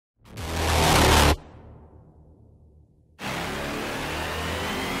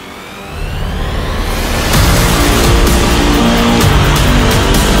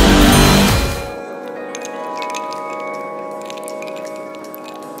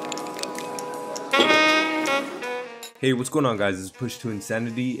Hey, what's going on guys? This is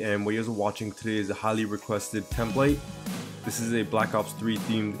PushedToInsanity, and what you guys are watching today is a highly requested template. This is a Black Ops 3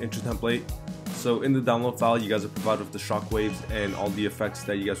 themed intro template. So in the download file, you guys are provided with the shockwaves and all the effects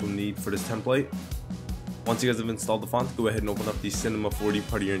that you guys will need for this template. Once you guys have installed the font, go ahead and open up the Cinema 4D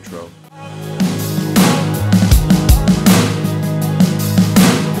part of your intro.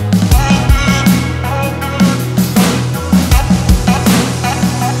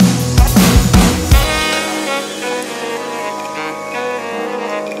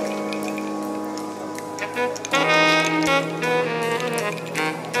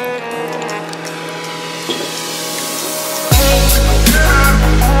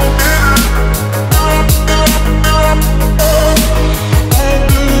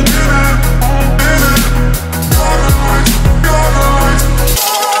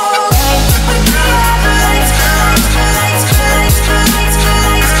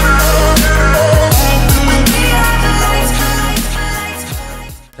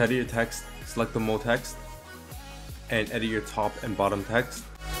 To edit your text, select the mode text and edit your top and bottom text.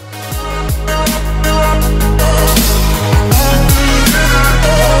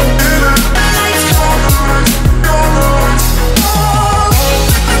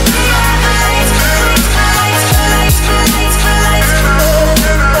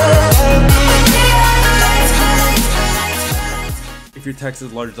 If your text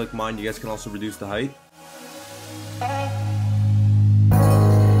is large like mine, you guys can also reduce the height.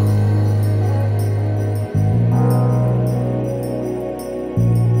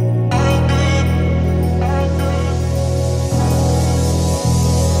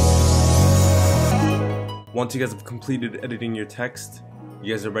 Once you guys have completed editing your text,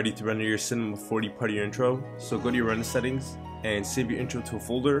 you guys are ready to render your Cinema 4D part of your intro. So go to your render settings and save your intro to a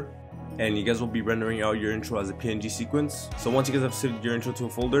folder, and you guys will be rendering out your intro as a PNG sequence. So once you guys have saved your intro to a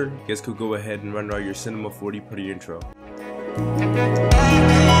folder, you guys could go ahead and render out your Cinema 4D part of your intro.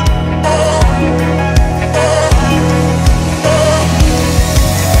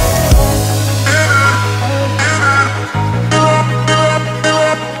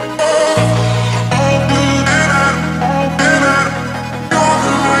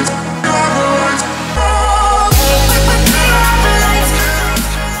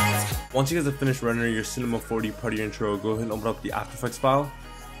 Once you guys have finished rendering your Cinema 4D part of your intro, go ahead and open up the After Effects file.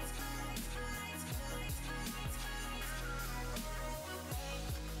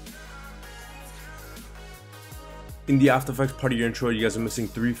 In the After Effects part of your intro, you guys are missing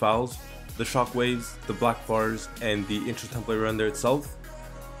 3 files: the shockwaves, the black bars, and the intro template render itself.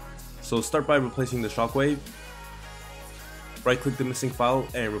 So start by replacing the shockwave. Right click the missing file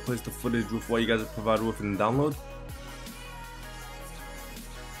and replace the footage with what you guys are provided with in the download.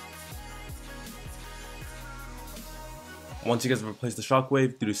 Once you guys have replaced the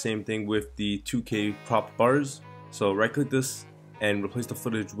shockwave, do the same thing with the 2K cropped bars. So right click this and replace the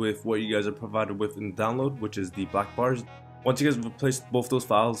footage with what you guys are provided with in the download, which is the black bars. Once you guys have replaced both those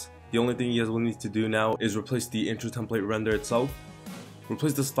files, the only thing you guys will need to do now is replace the intro template render itself.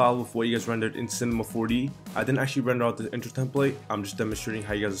 Replace this file with what you guys rendered in Cinema 4D. I didn't actually render out the intro template, I'm just demonstrating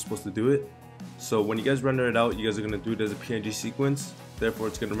how you guys are supposed to do it. So when you guys render it out, you guys are going to do it as a PNG sequence. Therefore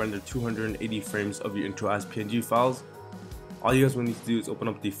it's going to render 280 frames of your intro as PNG files. All you guys will need to do is open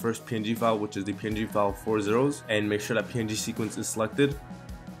up the first PNG file, which is the PNG file 4 zeros, and make sure that PNG sequence is selected.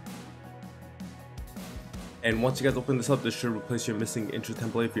 And once you guys open this up, this should replace your missing intro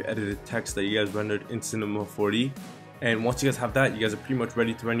template for your edited text that you guys rendered in Cinema 4D. And once you guys have that, you guys are pretty much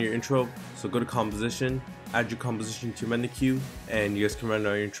ready to render your intro. So go to composition, add your composition to your render queue, and you guys can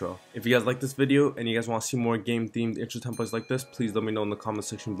render your intro. If you guys like this video and you guys want to see more game themed intro templates like this, please let me know in the comment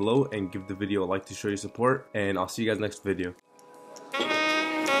section below and give the video a like to show your support, and I'll see you guys next video.